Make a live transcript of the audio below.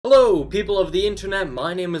Hello, people of the internet,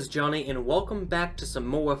 my name is Johnny, and welcome back to some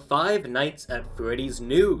more Five Nights at Freddy's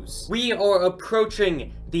news. We are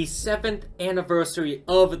approaching the 7th anniversary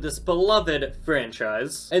of this beloved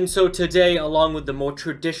franchise, and so today, along with the more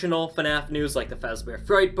traditional FNAF news like the FAZBEAR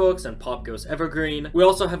Fright books and POPGOES Evergreen, we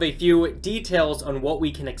also have a few details on what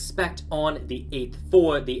we can expect on the 8th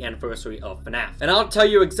for the anniversary of FNAF. And I'll tell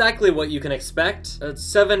you exactly what you can expect. A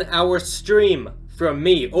 7-hour stream from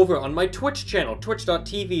me over on my Twitch channel,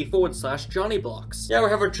 twitch.tv/JonnyBlox. Yeah, we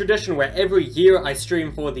have a tradition where every year I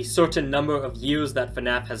stream for the certain number of years that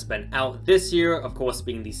FNAF has been out. This year, of course,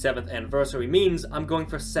 being the 7th anniversary means I'm going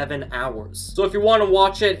for 7 hours. So if you want to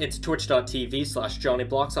watch it, it's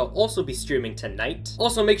twitch.tv/JonnyBlox. I'll also be streaming tonight.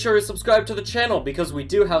 Also, make sure you subscribe to the channel because we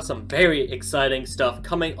do have some very exciting stuff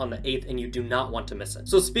coming on the 8th and you do not want to miss it.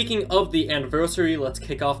 So speaking of the anniversary, let's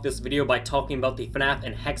kick off this video by talking about the FNAF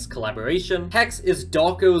and Hex collaboration. Hex is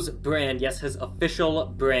Dawko's brand, yes, his official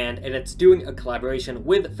brand, and it's doing a collaboration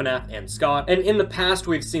with FNAF and Scott. And in the past,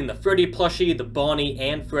 we've seen the Freddy plushie, the Bonnie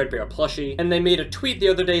and Fredbear plushie, and they made a tweet the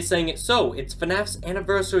other day saying, so, it's FNAF's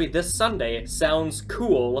anniversary this Sunday, sounds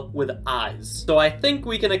cool with eyes. So I think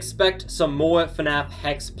we can expect some more FNAF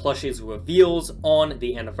Hex plushies reveals on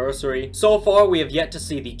the anniversary. So far, we have yet to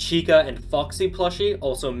see the Chica and Foxy plushie.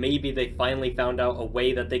 Also, maybe they finally found out a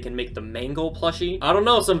way that they can make the Mango plushie. I don't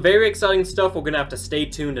know, some very exciting stuff. We're gonna have to stay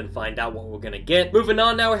tuned and find out what we're gonna get. Moving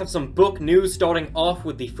on now, we have some book news, starting off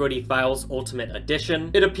with the Freddy Files Ultimate Edition.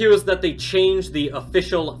 It appears that they changed the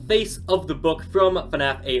official face of the book from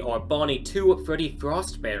FNAF AR Bonnie to Freddy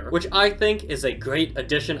Frostbear, which I think is a great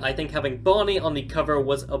addition. I think having Bonnie on the cover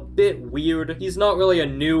was a bit weird. He's not really a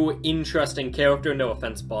new, interesting character, no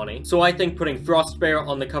offense Bonnie. So I think putting Frostbear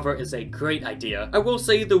on the cover is a great idea. I will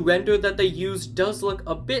say the render that they used does look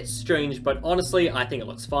a bit strange, but honestly, I think it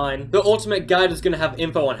looks fine. The Ultimate Guide is going to have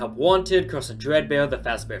info on Help Wanted, Curse of Dreadbear, the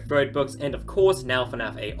FAZBEAR Fright books, and of course, now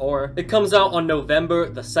FNAF AR. It comes out on November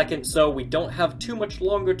the 2nd, so we don't have too much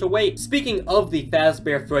longer to wait. Speaking of the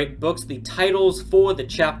FAZBEAR Fright books, the titles for the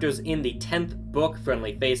chapters in the 10th book,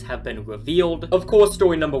 Friendly Face, have been revealed. Of course,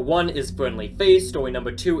 story number 1 is Friendly Face, story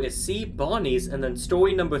number 2 is See Bonnie's, and then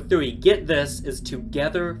story number 3, get this, is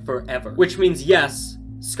Together Forever. Which means, yes,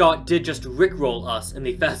 Scott did just rickroll us in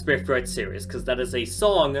the FAZBEAR Fright series, because that is a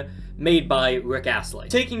song made by Rick Astley.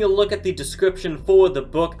 Taking a look at the description for the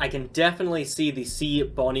book, I can definitely see the See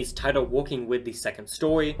Bonnie's title working with the second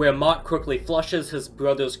story, where Mott quickly flushes his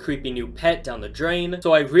brother's creepy new pet down the drain.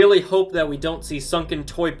 So I really hope that we don't see Sunken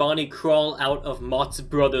Toy Bonnie crawl out of Mott's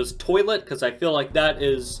brother's toilet, because I feel like that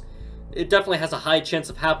is... it definitely has a high chance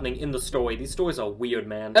of happening in the story. These stories are weird,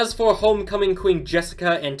 man. As for Homecoming Queen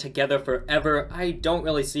Jessica and Together Forever, I don't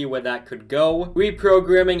really see where that could go.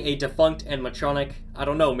 Reprogramming a defunct animatronic, I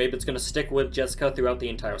don't know, maybe it's gonna stick with Jessica throughout the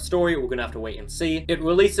entire story. We're gonna have to wait and see. It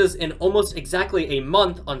releases in almost exactly a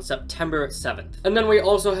month on September 7th. And then we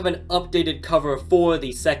also have an updated cover for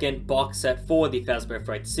the second box set for the FAZBEAR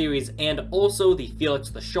Fright series and also the Felix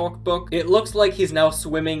the Shark book. It looks like he's now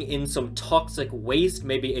swimming in some toxic waste,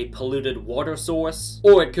 maybe a polluted water source,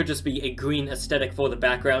 or it could just be a green aesthetic for the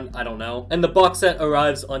background, I don't know. And the box set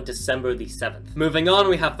arrives on December the 7th. Moving on,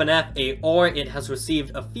 we have FNAF AR. It has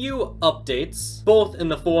received a few updates, both in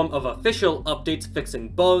the form of official updates fixing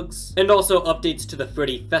bugs, and also updates to the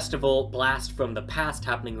Freddy Festival blast from the past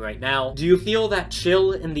happening right now. Do you feel that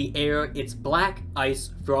chill in the air? It's Black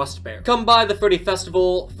Ice Frostbear. Come by the Freddy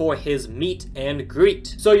Festival for his meet and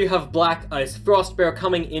greet. So you have Black Ice Frostbear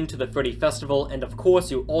coming into the Freddy Festival, and of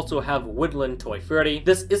course you also have Woodland Toy Freddy.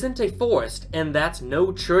 This isn't a forest, and that's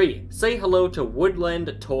no tree. Say hello to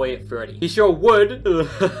Woodland Toy Freddy. He sure would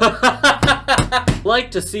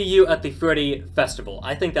like to see you at the Freddy Festival.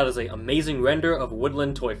 I think that is an amazing render of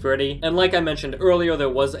Woodland Toy Freddy. And like I mentioned earlier, there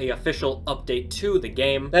was an official update to the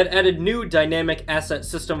game that added new dynamic asset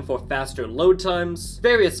system for faster load times,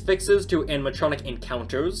 various fixes to animatronic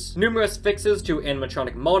encounters, numerous fixes to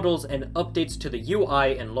animatronic models, and updates to the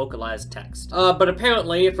UI and localized text. But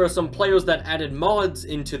apparently, for some players that added mods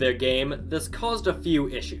into their game, this caused a few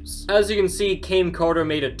issues. As you can see, Kane Carter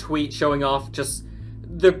made a tweet showing off just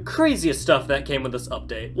the craziest stuff that came with this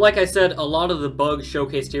update. Like I said, a lot of the bugs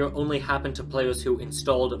showcased here only happened to players who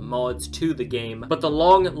installed mods to the game, but the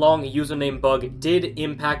long username bug did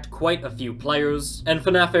impact quite a few players, and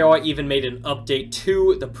FNAF AR even made an update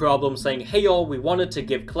to the problem saying, hey y'all, we wanted to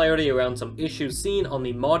give clarity around some issues seen on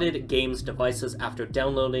the modded game's devices after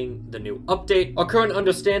downloading the new update. Our current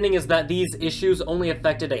understanding is that these issues only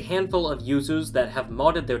affected a handful of users that have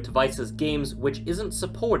modded their devices' games, which isn't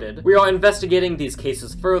supported. We are investigating these cases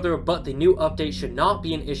glitches further, but the new update should not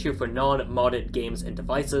be an issue for non-modded games and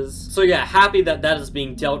devices. So yeah, happy that that is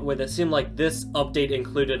being dealt with. It seemed like this update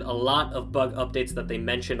included a lot of bug updates that they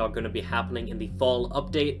mentioned are going to be happening in the fall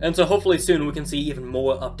update, and so hopefully soon we can see even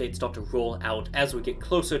more updates start to roll out as we get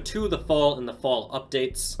closer to the fall and the fall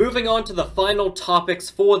updates. Moving on to the final topics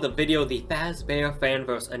for the video, the FAZBEAR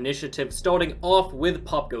Fanverse initiative, starting off with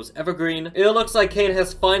POPGOES Evergreen. It looks like Kane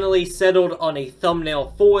has finally settled on a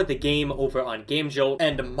thumbnail for the game over on GameJolt,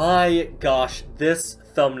 and my gosh, this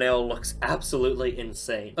thumbnail looks absolutely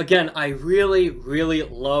insane. Again, I really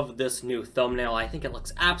love this new thumbnail. I think it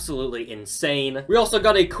looks absolutely insane. We also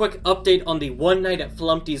got a quick update on the One Night at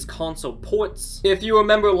Flumpty's console ports. If you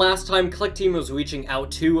remember last time, ClickTeam was reaching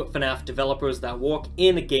out to FNAF developers that work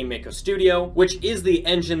in Game Maker Studio, which is the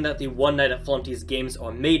engine that the One Night at Flumpty's games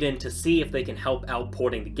are made in, to see if they can help out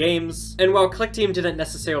porting the games. And while ClickTeam didn't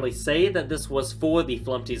necessarily say that this was for the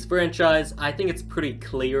Flumpty's franchise, I think it's pretty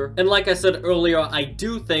clear. And like I said earlier, I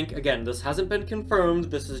do think, again, this hasn't been confirmed,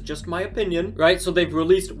 this is just my opinion, right? So they've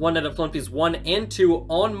released One Night at Flumpty's 1 and 2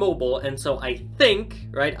 on mobile, and so I think,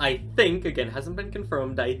 right, again, hasn't been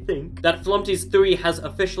confirmed, I think, that Flumpty's 3 has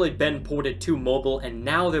officially been ported to mobile, and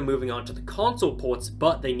now they're moving on to the console ports,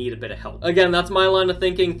 but they need a bit of help. Again, that's my line of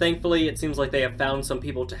thinking. Thankfully, it seems like they have found some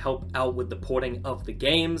people to help out with the porting of the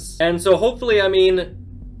games, and so hopefully, I mean,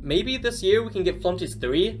 maybe this year we can get Flumpty's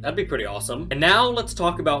 3? That'd be pretty awesome. And now let's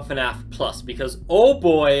talk about FNAF Plus, because oh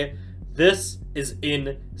boy, this is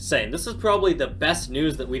insane. This is probably the best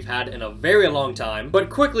news that we've had in a very long time. But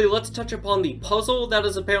quickly, let's touch upon the puzzle that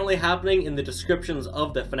is apparently happening in the descriptions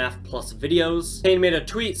of the FNAF Plus videos. Kane made a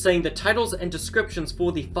tweet saying the titles and descriptions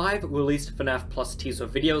for the 5 released FNAF Plus teaser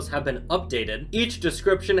videos have been updated. Each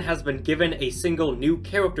description has been given a single new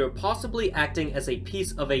character, possibly acting as a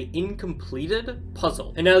piece of a incompleted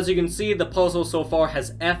puzzle. And as you can see, the puzzle so far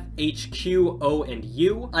has F, H, Q, O, and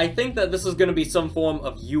U. I think that this is going to be some form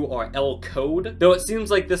of URL code, though it seems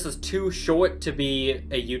like this is too short to be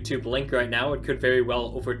a YouTube link right now. It could very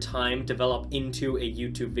well over time develop into a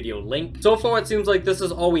YouTube video link. So far it seems like this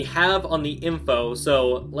is all we have on the info,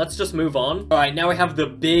 so let's just move on. Alright, now we have the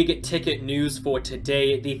big ticket news for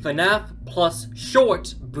today. The FNAF Plus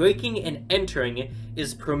short, Breaking and Entering,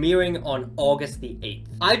 is premiering on August the 8th.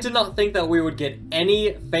 I did not think that we would get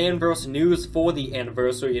any fanverse news for the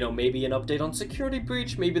anniversary, you know, maybe an update on Security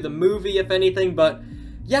Breach, maybe the movie if anything, but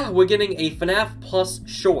yeah, we're getting a FNAF Plus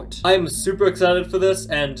short. I am super excited for this,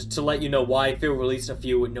 and to let you know why, Phil released a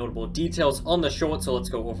few notable details on the short, so let's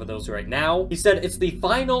go over those right now. He said it's the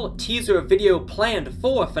final teaser video planned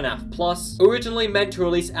for FNAF Plus, originally meant to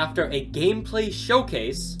release after a gameplay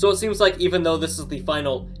showcase. So it seems like even though this is the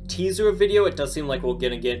final teaser video, it does seem like we're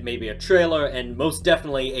gonna get maybe a trailer and most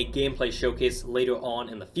definitely a gameplay showcase later on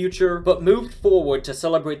in the future, but moved forward to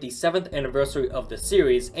celebrate the 7th anniversary of the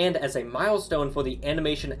series and as a milestone for the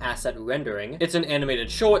animation asset rendering. It's an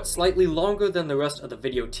animated short, slightly longer than the rest of the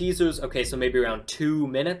video teasers, okay, so maybe around 2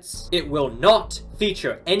 minutes. It will not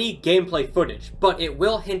feature any gameplay footage, but it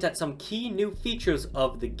will hint at some key new features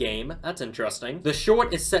of the game. That's interesting. The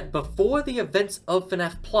short is set before the events of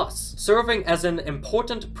FNAF Plus, serving as an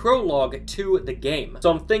important prologue to the game.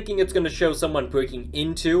 So I'm thinking it's going to show someone breaking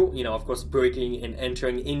into, you know, of course, breaking and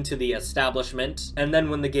entering into the establishment, and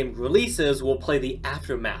then when the game releases, we'll play the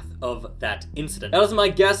aftermath of that incident. That was my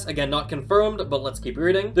guess, again, not confirmed, but let's keep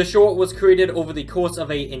reading. The short was created over the course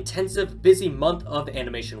of a intensive, busy month of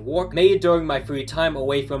animation work, made during my free time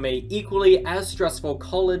away from a equally as stressful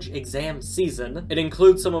college exam season. It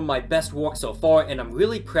includes some of my best work so far, and I'm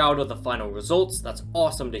really proud of the final results. That's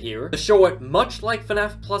awesome to hear. The short, much like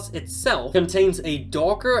FNAF Plus itself, contains a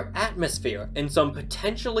darker atmosphere and some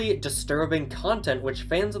potentially disturbing content which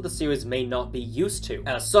fans of the series may not be used to.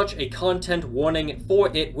 As such, a content warning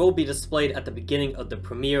for it will be displayed at the beginning of the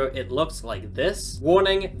premiere. It looks like this.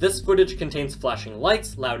 Warning, this footage contains flashing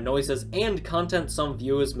lights, loud noises, and content some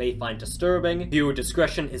viewers may find disturbing. Viewer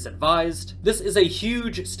discretion is advised. This is a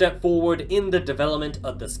huge step forward in the development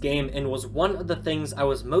of this game and was one of the things I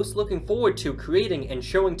was most looking forward to creating and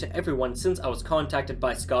showing to everyone since I was contacted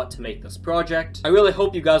by Scott to make this project. I really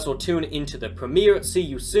hope you guys will tune into the premiere. See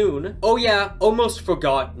you soon. Oh yeah, almost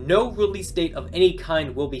forgot, no release date of any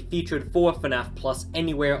kind will be featured for FNAF Plus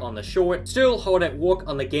anywhere on the short. Still hard at work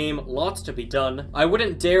on the game, lots to be done. I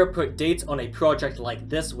wouldn't dare put dates on a project like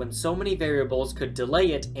this when so many variables could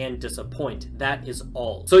delay it and disappoint. That is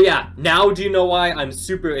all. So yeah, now do you know why I'm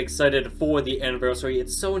super excited for the anniversary?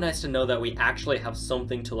 It's so nice to know that we actually have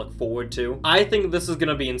something to look forward to. I think this is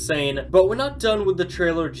gonna be insane, but we're not done with the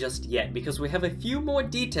trailer just yet because we have a few more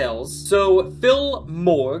details. So Phil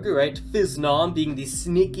Morg, right, Fiznom, being the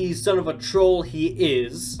sneaky son of a troll he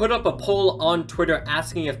is, put up a poll on Twitter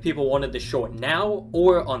asking if people wanted the short now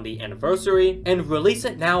or on the anniversary, and Release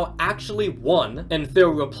It Now actually won, and Phil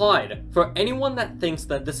replied, "For anyone that thinks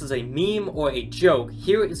that this is a meme or a joke,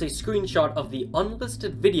 here is a screenshot of the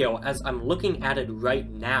unlisted video as I'm looking at it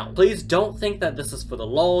right now. Please don't think that this is for the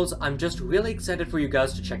lulz, I'm just really excited for you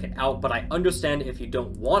guys to check it out, but I understand if you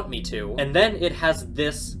don't want me to." And then it has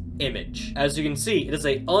this image. As you can see, it is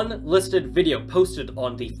a unlisted video posted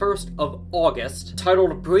on the 1st of August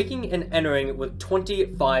titled Breaking and Entering with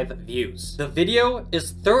 25 views. The video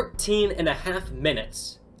is 13.5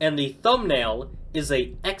 minutes and the thumbnail is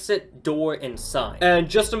a exit door and sign. And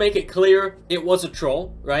just to make it clear, it was a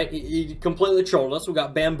troll, right? He completely trolled us. We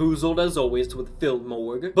got bamboozled as always with Phil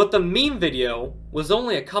Morg. But the meme video was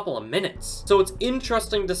only a couple of minutes. So it's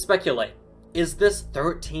interesting to speculate. Is this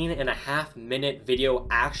 13.5 minute video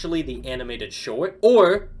actually the animated short?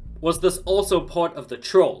 Or was this also part of the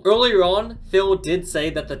troll? Earlier on, Phil did say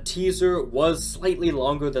that the teaser was slightly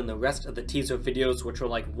longer than the rest of the teaser videos, which were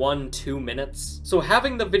like 1-2 minutes. So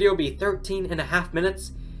having the video be 13.5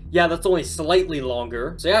 minutes, yeah, that's only slightly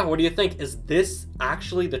longer. So yeah, what do you think? Is this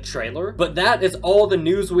actually the trailer? But that is all the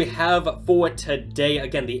news we have for today.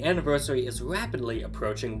 Again, the anniversary is rapidly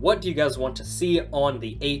approaching. What do you guys want to see on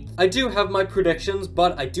the 8th? I do have my predictions,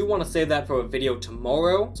 but I do want to save that for a video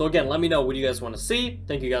tomorrow. So again, let me know what you guys want to see.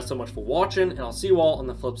 Thank you guys so much for watching, and I'll see you all on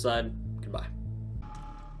the flip side.